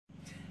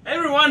Hey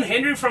everyone,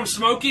 Henry from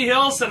Smoky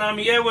Hills, and I'm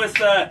here with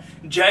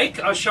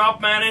Jake, our shop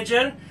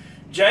manager.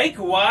 Jake,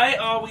 why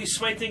are we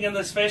sweating in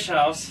this fish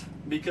house?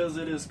 Because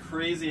it is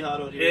crazy hot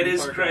out here. It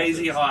is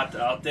crazy hot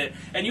out there.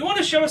 And you want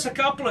to show us a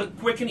couple of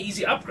quick and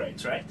easy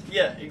upgrades, right?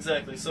 Yeah,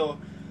 exactly. So,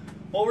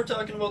 while we're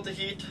talking about the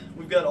heat,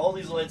 we've got all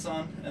these lights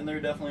on, and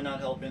they're definitely not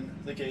helping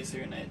the case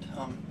here, Nate.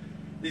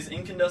 These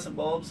incandescent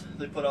bulbs,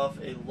 they put off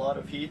a lot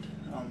of heat.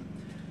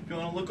 If you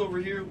want to look over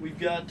here, we've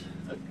got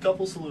a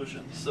couple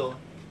solutions. So,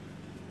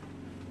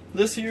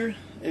 this here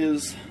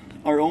is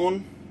our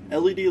own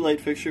LED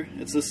light fixture.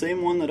 It's the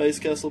same one that Ice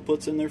Castle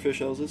puts in their fish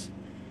houses.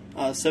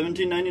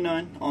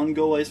 $17.99 on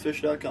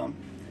goicefish.com.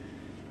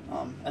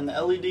 And the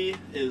LED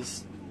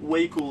is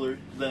way cooler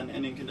than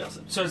an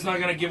incandescent. So it's not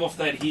going to give off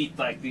that heat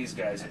like these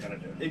guys are going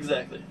to do.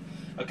 Exactly.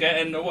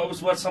 Okay, and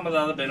what's some of the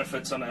other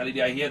benefits on the LED?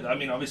 I hear, I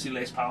mean, obviously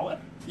less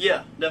power.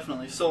 Yeah,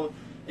 definitely. So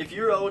if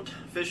you're out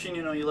fishing,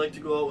 you like to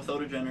go out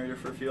without a generator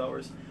for a few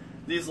hours,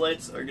 these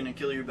lights are going to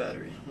kill your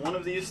battery. One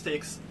of these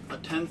takes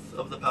 1/10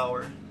 of the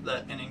power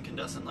that an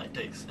incandescent light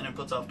takes, and it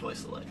puts off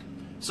twice the light.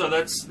 So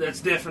that's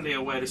definitely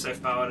a way to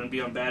save power and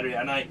be on battery.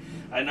 And I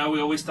know we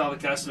always tell the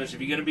customers,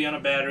 if you're going to be on a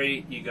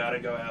battery, you got to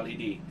go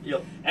LED.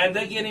 Yep. And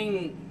they're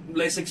getting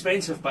less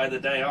expensive by the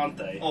day, aren't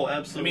they? Oh,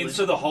 absolutely. I mean,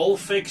 so the whole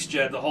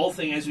fixture, the whole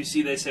thing, as we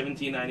see, they're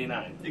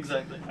 $17.99.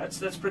 Exactly.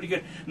 That's pretty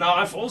good. Now,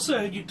 I've also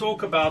heard you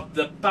talk about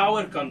the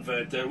power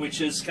converter, which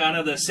is kind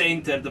of the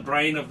center, the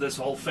brain of this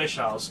whole fish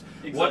house.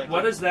 Exactly.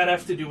 What does that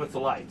have to do with the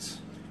lights?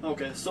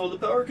 Okay, so the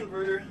power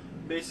converter,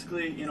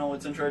 basically,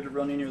 it's in charge of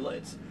running your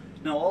lights.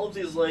 Now, all of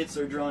these lights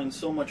are drawing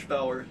so much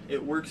power,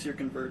 it works your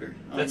converter.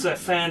 That's a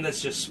fan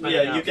that's just spinning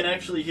Yeah, out. you can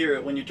actually hear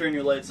it when you turn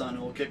your lights on.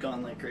 It will kick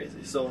on like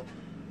crazy. So,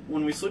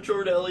 when we switch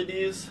over to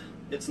LEDs,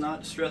 it's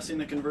not stressing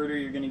the converter.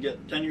 You're going to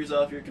get 10 years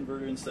off your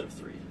converter instead of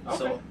 3. Okay,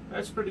 So,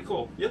 that's pretty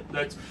cool.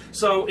 Yep.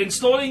 So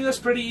installing this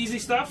pretty easy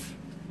stuff.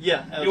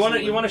 yeah,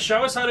 absolutely. You want to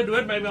show us how to do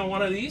it? Maybe on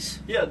one of these.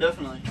 Yeah,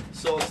 definitely.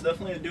 So it's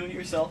definitely a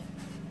do-it-yourself.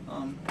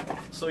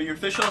 So your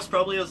fish house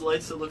probably has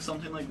lights that look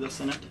something like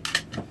this in it.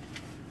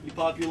 You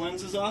pop your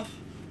lenses off.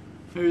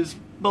 There's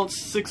about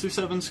 6 or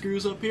 7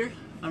 screws up here.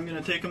 I'm going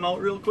to take them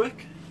out real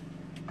quick.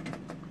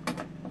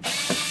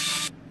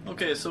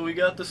 Okay, so we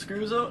got the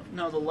screws out.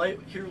 Now the light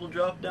here will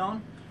drop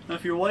down. Now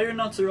if your wire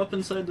nuts are up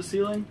inside the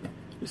ceiling,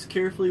 just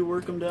carefully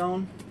work them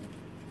down.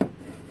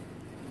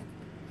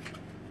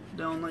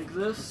 Down like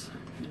this.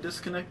 You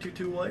disconnect your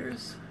 2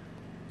 wires.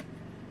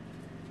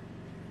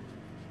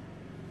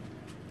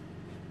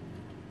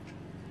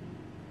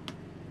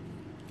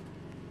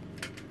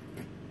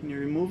 And you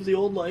remove the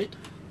old light.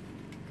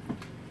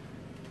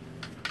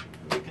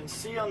 You can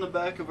see on the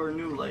back of our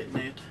new light,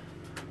 Nate,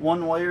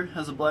 one wire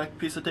has a black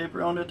piece of tape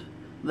around it.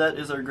 That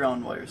is our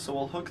ground wire. So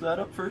we'll hook that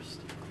up first.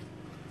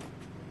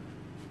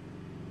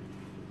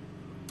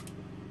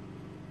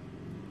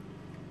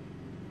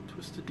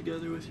 Twist it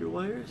together with your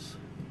wires.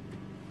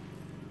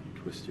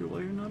 Twist your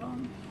wire nut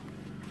on.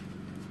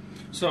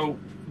 So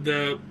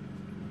the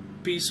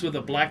piece with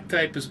the black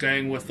tape is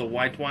going with the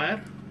white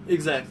wire?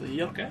 Exactly,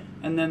 yep. Okay.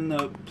 And then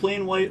the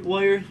plain white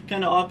wire,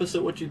 kind of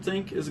opposite what you'd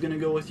think, is going to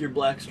go with your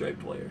black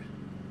striped wire.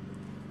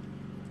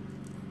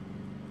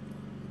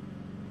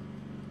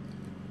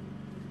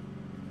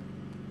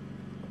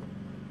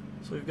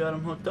 So we've got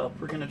them hooked up.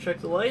 We're going to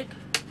check the light.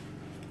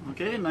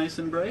 Okay, nice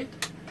and bright.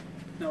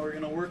 Now we're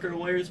going to work our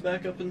wires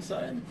back up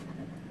inside.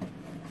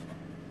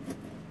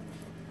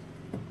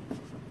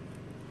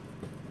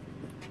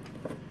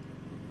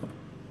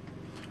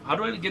 How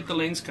do I get the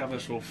lens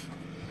covers off?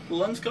 The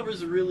lens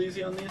covers are real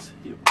easy on these.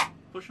 You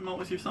push them out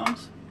with your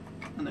thumbs,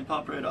 and they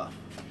pop right off.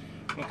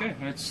 Okay,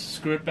 let's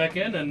screw it back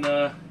in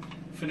and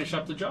finish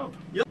up the job.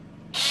 Yep.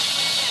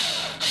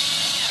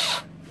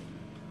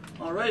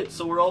 Alright,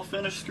 so we're all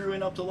finished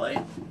screwing up the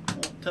light.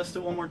 We'll test it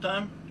one more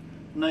time.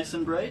 Nice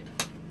and bright.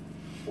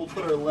 We'll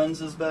put our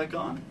lenses back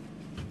on.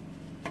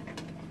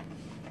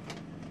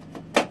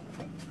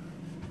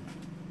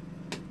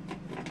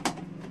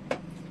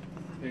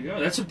 There you go.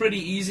 That's a pretty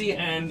easy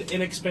and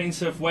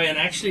inexpensive way, and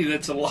actually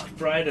that's a lot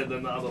brighter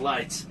than the other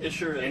lights. It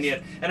sure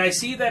is. And I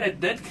see that it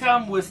did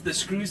come with the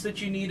screws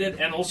that you needed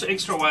and also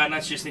extra wire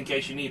nuts just in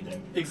case you need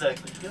them.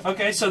 Exactly. Yep.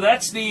 Okay, so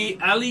that's the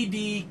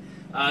LED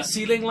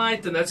ceiling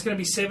light, and that's going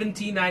to be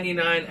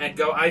 $17.99 at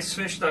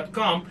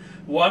goicefish.com.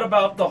 What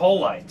about the whole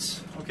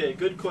lights? Okay,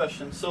 good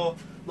question. So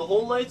the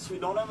whole lights, we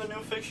don't have a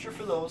new fixture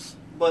for those,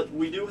 but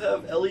we do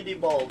have LED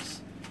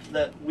bulbs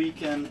that we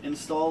can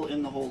install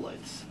in the whole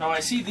lights. Now I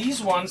see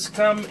these ones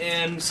come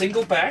in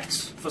single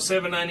packs for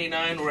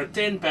 $7.99 or a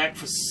 10-pack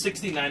for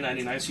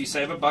 $69.99, so you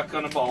save $1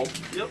 on a bulb.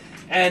 Yep.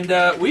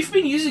 And we've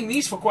been using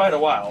these for quite a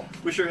while.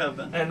 We sure have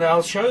been. And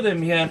I'll show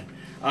them here.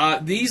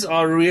 These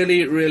are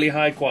really, really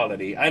high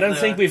quality. I don't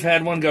think we've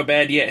had one go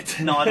bad yet.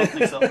 No, I don't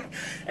think so.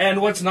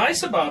 And what's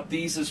nice about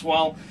these as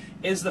well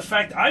is the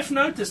fact, I've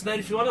noticed that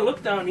if you want to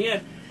look down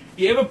here,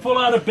 you ever pull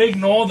out a big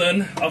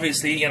northern,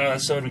 obviously,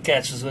 that's what we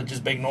catch is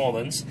just big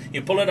northerns.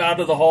 You pull it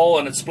out of the hole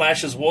and it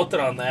splashes water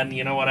on that, and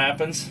you know what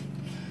happens?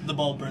 the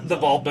bulb burns the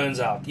out. bulb burns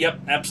out.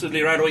 Yep,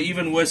 absolutely right. Or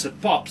even worse,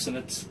 it pops and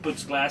it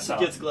puts glass out.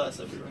 Gets glass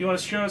everywhere. You want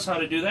to show us how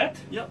to do that?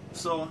 Yep,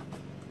 so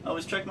I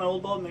always check my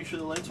old bulb, make sure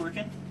the light's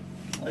working.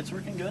 Light's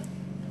working good.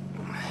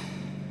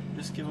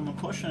 Just give them a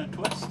push and a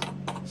twist.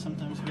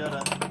 Sometimes you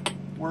gotta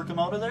work them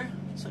out of there.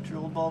 Set your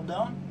old bulb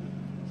down.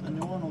 The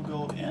new one will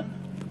go in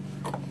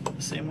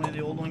the same way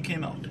the old one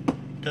came out.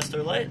 Test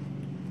our light,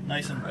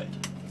 nice and bright.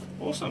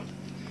 Awesome.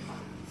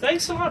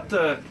 Thanks a lot.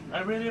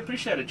 I really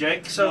appreciate it,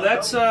 Jake. So No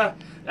that's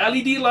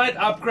LED light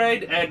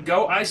upgrade at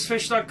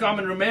goicefish.com.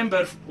 And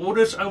remember,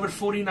 orders over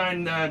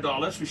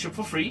 $49, we ship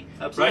for free.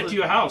 Absolutely. Right to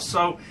your house.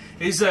 So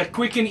it's a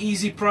quick and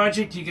easy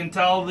project. You can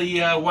tell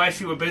the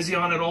wife you were busy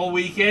on it all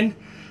weekend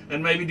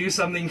and maybe do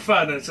something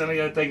fun. It's only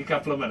going to take a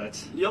couple of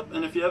minutes. Yep,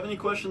 and if you have any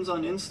questions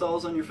on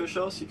installs on your fish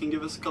house, you can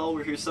give us a call.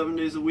 We're here 7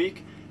 days a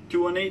week,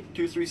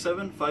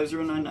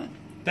 218-237-5099.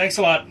 Thanks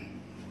a lot.